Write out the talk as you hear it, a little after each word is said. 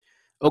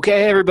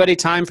Okay, everybody,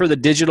 time for the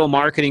digital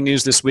marketing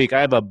news this week.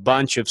 I have a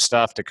bunch of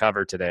stuff to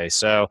cover today.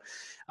 So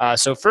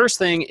first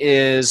thing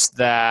is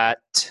that,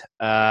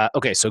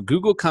 so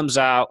Google comes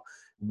out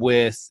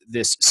with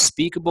this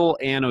speakable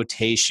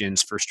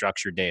annotations for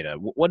structured data.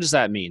 What does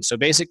that mean? So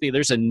basically,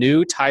 there's a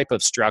new type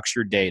of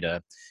structured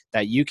data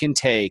that you can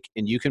take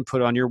and you can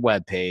put on your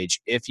web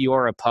page if you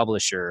are a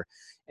publisher.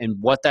 And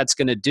what that's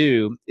going to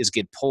do is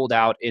get pulled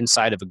out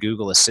inside of a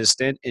Google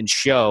Assistant and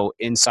show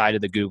inside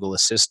of the Google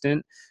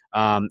Assistant,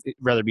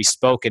 rather be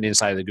spoken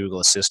inside of the Google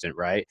Assistant,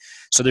 right?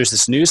 So there's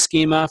this new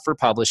schema for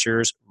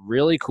publishers,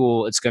 really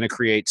cool. It's going to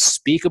create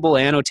speakable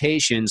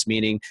annotations,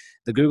 meaning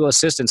the Google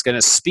Assistant's going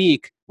to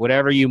speak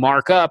whatever you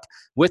mark up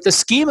with the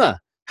schema.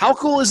 How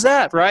cool is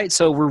that, right?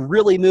 So we're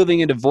really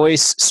moving into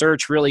voice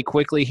search really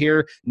quickly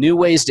here. New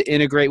ways to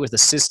integrate with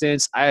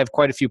assistants. I have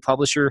quite a few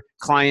publisher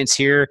clients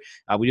here.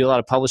 We do a lot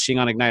of publishing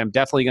on Ignite. I'm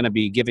definitely going to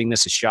be giving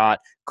this a shot.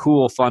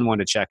 Cool, fun one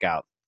to check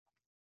out.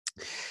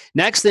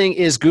 Next thing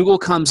is Google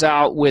comes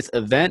out with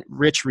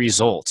event-rich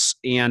results,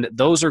 and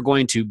those are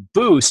going to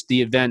boost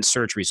the event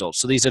search results.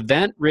 So these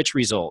event-rich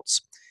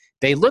results,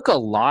 they look a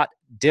lot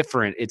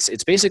different.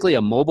 It's basically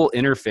a mobile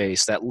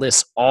interface that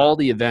lists all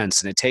the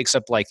events, and it takes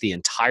up like the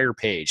entire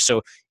page.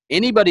 So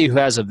anybody who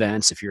has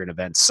events, if you're an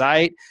event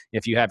site,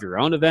 if you have your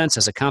own events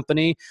as a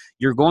company,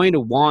 you're going to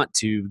want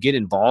to get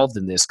involved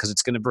in this because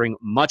it's going to bring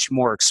much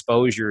more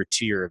exposure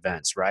to your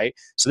events, right?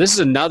 So this is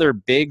another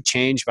big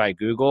change by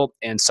Google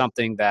and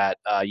something that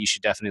you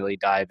should definitely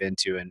dive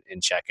into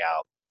and check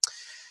out.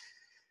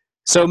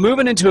 So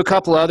moving into a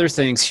couple other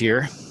things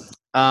here.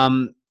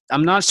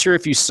 I'm not sure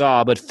if you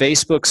saw, but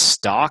Facebook's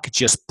stock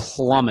just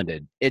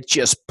plummeted. It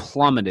just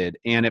plummeted,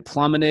 and it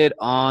plummeted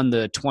on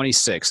the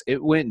 26th.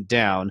 It went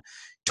down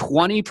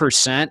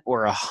 20%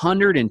 or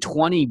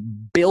 120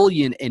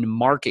 billion in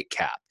market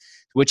cap,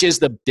 which is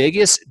the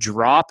biggest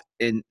drop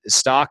in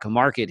stock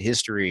market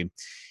history.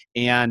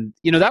 And,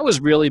 that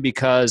was really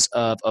because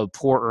of a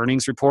poor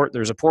earnings report.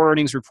 There's a poor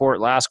earnings report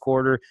last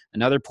quarter,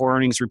 another poor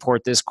earnings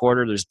report this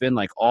quarter. There's been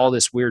like all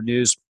this weird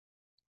news,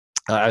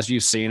 as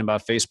you've seen,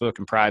 about Facebook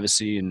and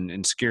privacy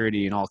and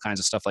security and all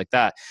kinds of stuff like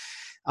that.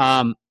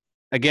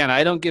 Again,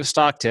 I don't give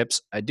stock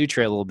tips. I do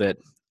trade a little bit.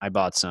 I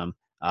bought some.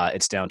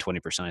 It's down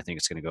 20%. I think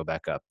it's going to go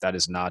back up. That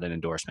is not an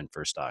endorsement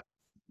for a stock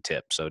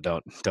tip. So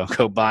don't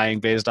go buying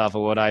based off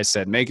of what I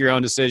said. Make your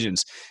own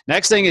decisions.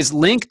 Next thing is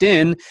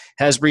LinkedIn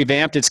has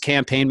revamped its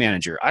campaign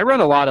manager. I run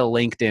a lot of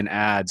LinkedIn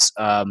ads.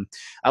 I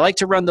like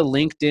to run the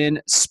LinkedIn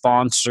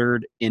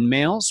sponsored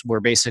in-mails where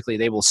basically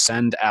they will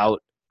send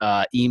out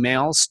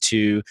emails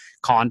to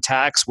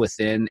contacts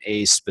within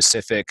a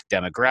specific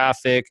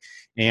demographic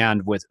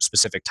and with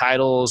specific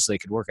titles. They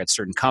could work at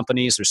certain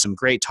companies. There's some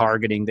great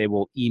targeting. They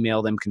will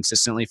email them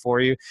consistently for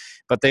you.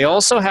 But they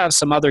also have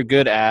some other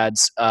good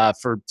ads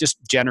for just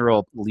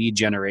general lead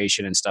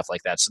generation and stuff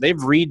like that. So they've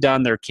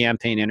redone their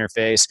campaign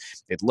interface.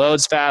 It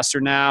loads faster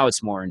now.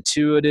 It's more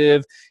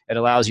intuitive. It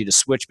allows you to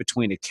switch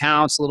between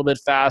accounts a little bit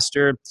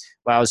faster,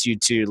 allows you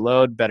to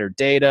load better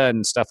data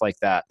and stuff like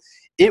that.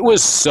 It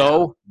was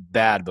so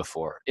bad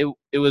before.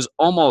 It was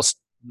almost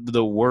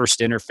the worst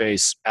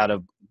interface out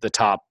of the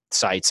top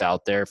sites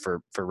out there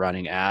for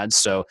running ads.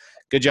 So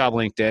good job,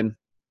 LinkedIn.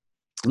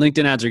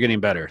 LinkedIn ads are getting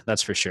better,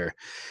 that's for sure.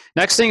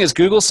 Next thing is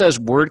Google says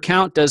word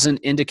count doesn't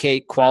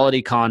indicate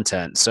quality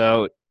content.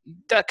 So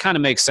that kind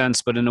of makes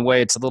sense, but in a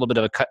way it's a little bit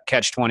of a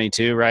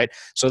catch-22, right?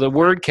 So the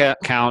word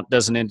count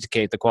doesn't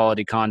indicate the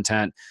quality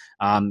content.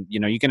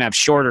 You can have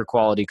shorter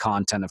quality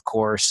content, of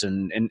course,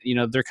 and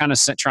they're kind of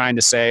trying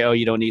to say, oh,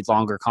 you don't need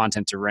longer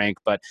content to rank,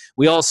 but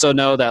we also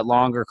know that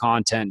longer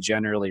content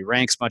generally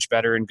ranks much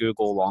better in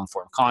Google,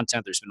 long-form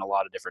content. There's been a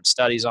lot of different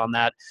studies on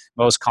that.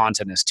 Most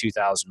content is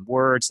 2,000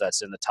 words.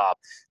 That's in the top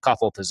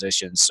couple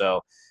positions.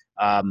 So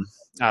I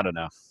don't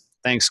know.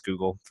 Thanks,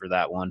 Google, for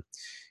that one.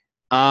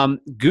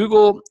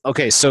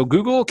 So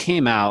Google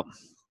came out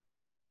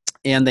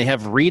and they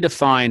have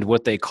redefined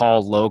what they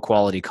call low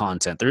quality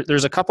content.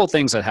 There's a couple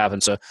things that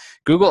happened. So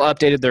Google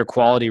updated their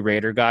quality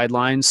rater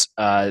guidelines.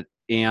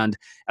 And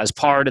as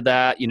part of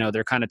that,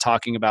 they're kind of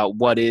talking about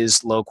what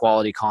is low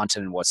quality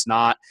content and what's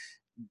not.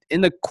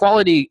 In the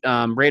quality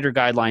rater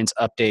guidelines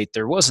update,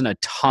 there wasn't a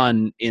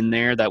ton in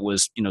there that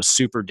was,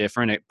 super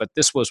different, but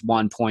this was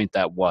one point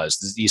that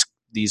was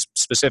these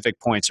specific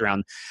points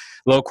around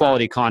low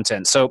quality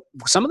content. So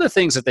some of the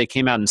things that they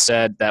came out and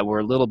said that were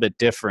a little bit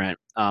different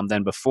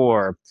than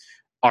before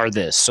are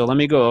this. So let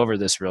me go over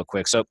this real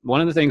quick. So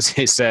one of the things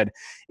they said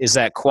is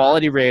that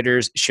quality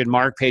raters should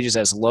mark pages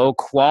as low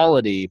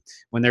quality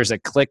when there's a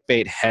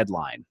clickbait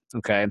headline.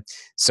 Okay.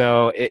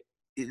 So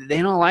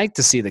they don't like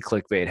to see the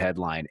clickbait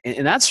headline.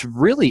 And that's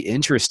really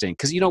interesting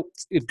because,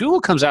 if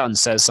Google comes out and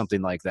says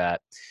something like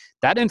that,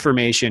 that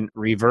information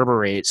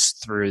reverberates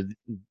through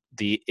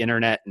the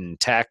internet and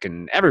tech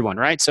and everyone,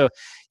 right? So,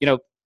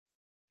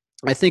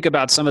 I think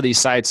about some of these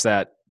sites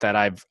that that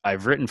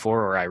I've written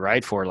for or I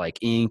write for, like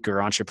Inc.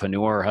 or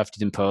Entrepreneur or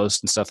Huffington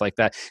Post and stuff like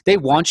that, they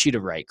want you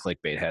to write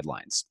clickbait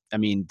headlines. I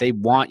mean, they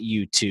want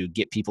you to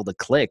get people to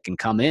click and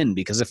come in,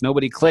 because if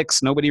nobody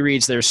clicks, nobody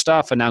reads their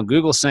stuff. And now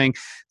Google's saying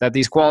that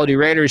these quality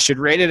raters should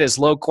rate it as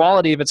low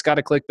quality if it's got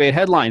a clickbait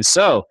headline.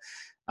 So,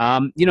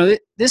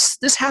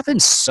 this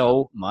happens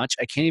so much.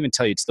 I can't even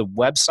tell you. It's the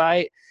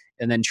website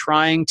and then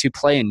trying to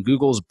play in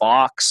Google's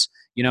box.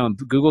 And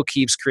Google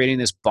keeps creating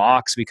this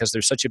box because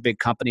they're such a big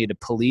company to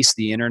police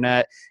the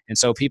internet. And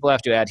so people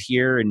have to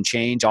adhere and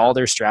change all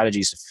their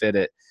strategies to fit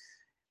it.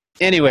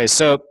 Anyway,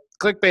 so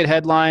clickbait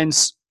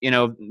headlines,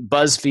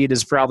 BuzzFeed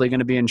is probably going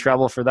to be in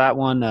trouble for that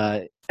one.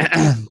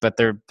 But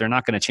they're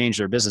not going to change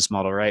their business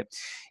model, right?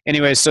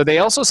 Anyway, so they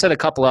also said a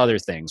couple other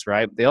things,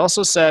 right? They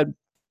also said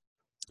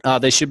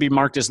they should be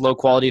marked as low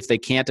quality if they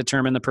can't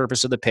determine the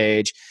purpose of the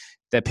page.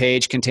 The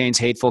page contains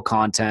hateful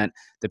content.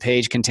 The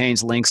page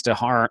contains links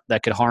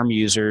that could harm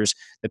users.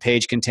 The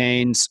page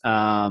contains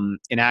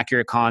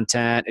inaccurate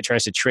content. It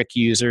tries to trick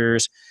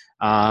users.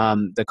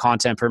 The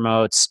content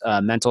promotes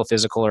mental,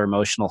 physical, or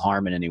emotional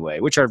harm in any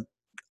way, which are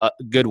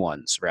good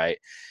ones, right?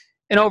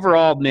 And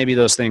overall, maybe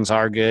those things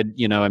are good.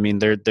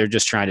 They're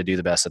just trying to do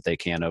the best that they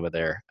can over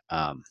there.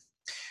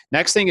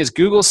 Next thing is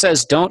Google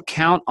says don't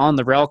count on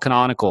the rel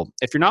canonical.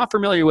 If you're not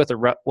familiar with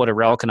what a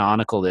rel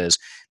canonical is,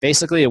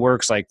 basically it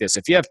works like this.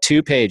 If you have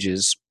two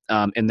pages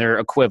and they're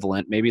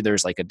equivalent, maybe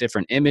there's like a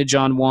different image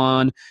on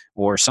one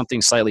or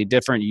something slightly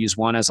different. You use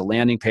one as a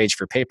landing page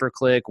for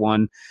pay-per-click,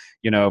 one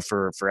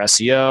for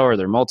SEO, or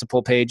there are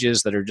multiple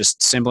pages that are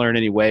just similar in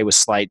any way with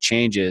slight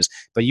changes.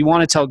 But you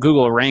want to tell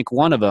Google to rank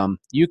one of them,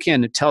 you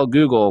can tell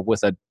Google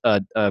with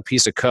a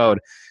piece of code,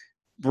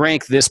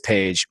 rank this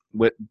page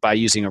by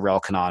using a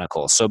rel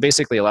canonical. So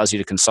basically it allows you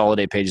to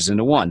consolidate pages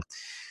into one.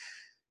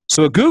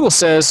 So what Google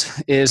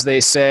says is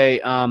they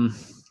say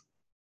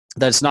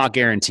that it's not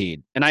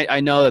guaranteed. And I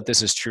know that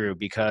this is true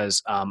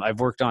because I've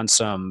worked on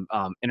some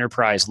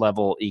enterprise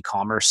level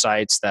e-commerce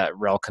sites that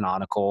rel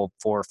canonical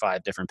 4 or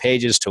 5 different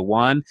pages to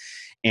one.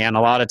 And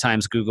a lot of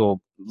times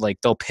Google,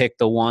 they'll pick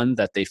the one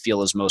that they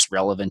feel is most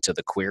relevant to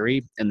the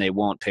query, and they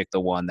won't pick the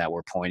one that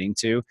we're pointing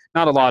to.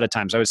 Not a lot of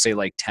times. I would say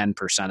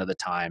 10% of the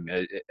time,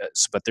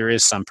 but there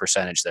is some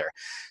percentage there.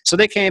 So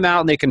they came out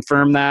and they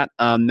confirmed that.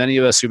 Many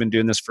of us who've been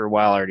doing this for a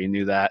while already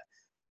knew that,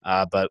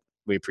 but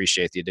we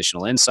appreciate the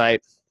additional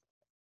insight.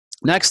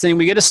 Next thing,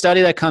 we get a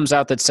study that comes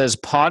out that says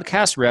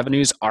podcast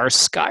revenues are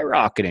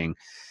skyrocketing.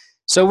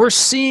 So we're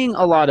seeing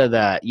a lot of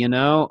that,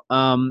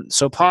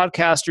 So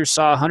podcasters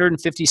saw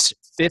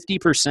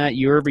 50%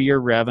 year-over-year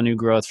revenue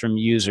growth from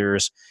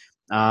users.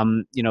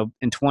 In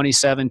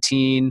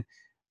 2017,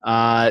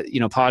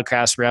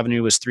 podcast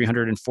revenue was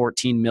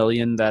 $314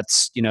 million.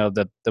 That's,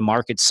 the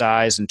market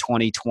size. In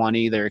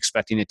 2020, they're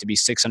expecting it to be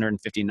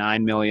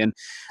 $659 million.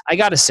 I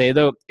got to say,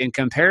 though, in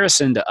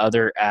comparison to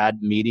other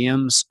ad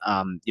mediums,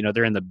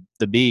 they're in the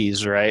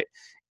Bs, right?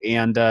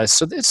 And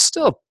so it's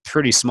still a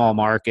pretty small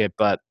market,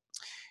 but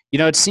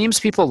it seems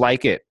people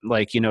like it,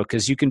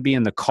 because you can be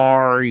in the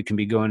car, you can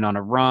be going on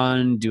a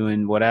run,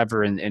 doing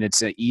whatever, and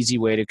it's an easy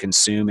way to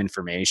consume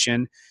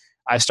information.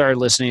 I started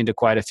listening to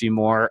quite a few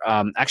more.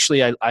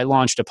 Actually, I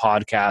launched a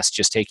podcast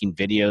just taking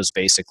videos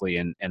basically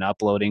and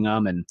uploading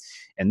them.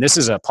 And this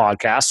is a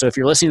podcast. So if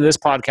you're listening to this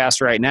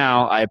podcast right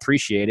now, I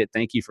appreciate it.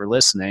 Thank you for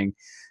listening.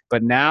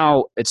 But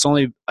now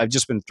I've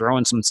just been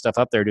throwing some stuff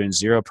up there doing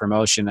zero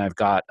promotion. I've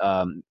got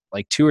 2,000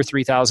 or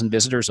 3,000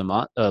 visitors a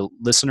month,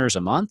 listeners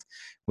a month,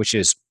 which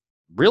is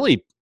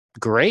really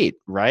great,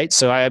 right?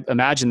 So I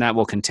imagine that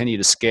will continue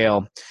to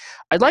scale.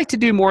 I'd like to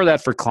do more of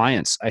that for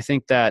clients. I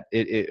think that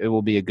it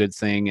will be a good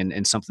thing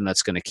and something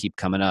that's going to keep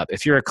coming up.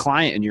 If you're a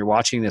client and you're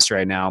watching this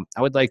right now,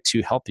 I would like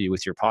to help you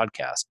with your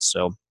podcast.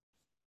 So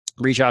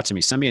reach out to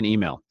me, send me an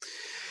email.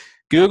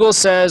 Google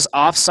says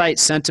offsite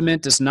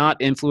sentiment does not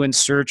influence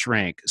search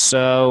rank.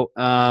 So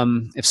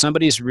if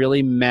somebody's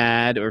really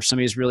mad or if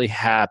somebody's really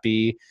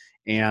happy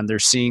and they're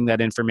seeing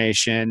that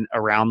information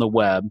around the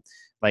web,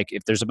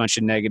 if there's a bunch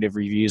of negative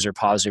reviews or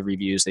positive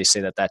reviews, they say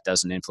that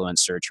doesn't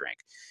influence search rank.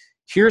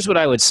 Here's what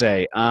I would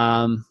say.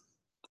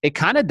 It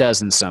kind of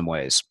does in some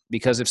ways,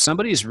 because if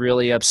somebody's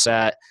really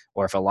upset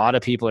or if a lot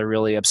of people are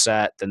really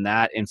upset, then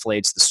that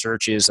inflates the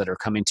searches that are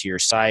coming to your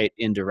site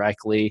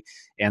indirectly.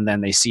 And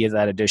then they see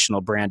that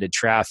additional branded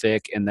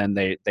traffic and then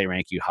they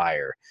rank you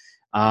higher.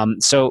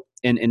 So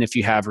if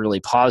you have really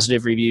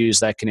positive reviews,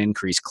 that can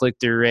increase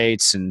click-through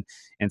rates and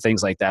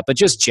things like that. But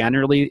just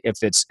generally, if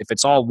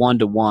it's all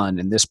one-to-one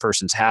and this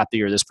person's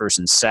happy or this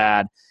person's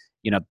sad,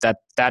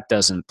 that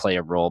doesn't play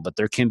a role. But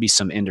there can be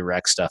some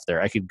indirect stuff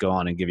there. I could go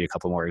on and give you a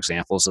couple more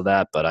examples of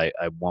that, but I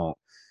won't.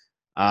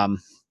 And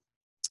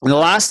the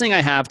last thing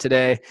I have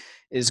today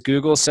is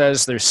Google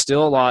says there's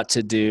still a lot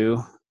to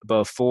do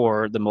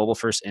before the mobile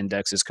first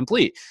index is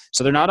complete.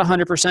 So they're not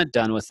 100%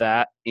 done with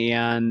that,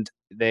 and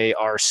they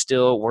are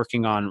still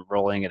working on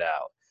rolling it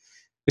out.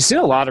 We've seen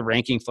a lot of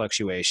ranking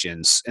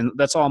fluctuations, and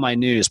that's all my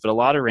news, but a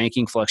lot of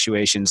ranking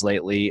fluctuations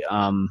lately.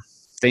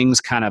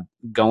 things kind of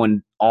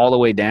going all the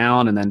way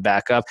down and then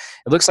back up.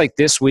 It looks like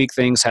this week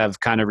things have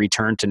kind of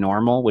returned to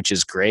normal, which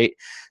is great.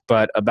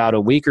 But about a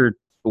week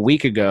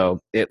ago,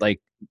 it like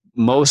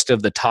most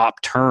of the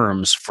top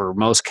terms for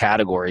most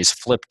categories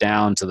flipped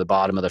down to the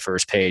bottom of the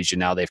first page, and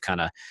now they've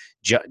kind of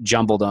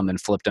jumbled them and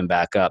flipped them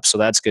back up. So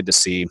that's good to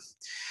see.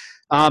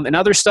 And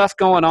other stuff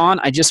going on.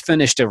 I just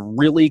finished a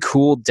really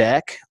cool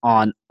deck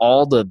on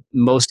all the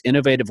most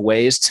innovative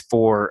ways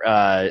for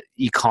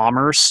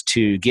e-commerce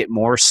to get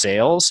more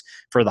sales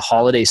for the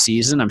holiday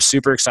season. I'm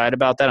super excited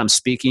about that. I'm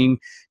speaking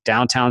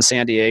downtown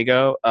San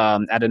Diego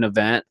at an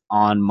event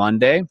on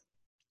Monday.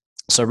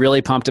 So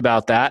really pumped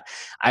about that.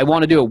 I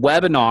want to do a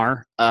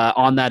webinar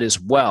on that as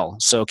well.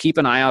 So keep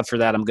an eye out for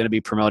that. I'm going to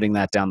be promoting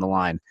that down the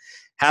line.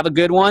 Have a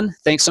good one.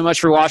 Thanks so much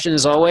for watching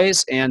as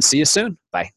always, and see you soon. Bye.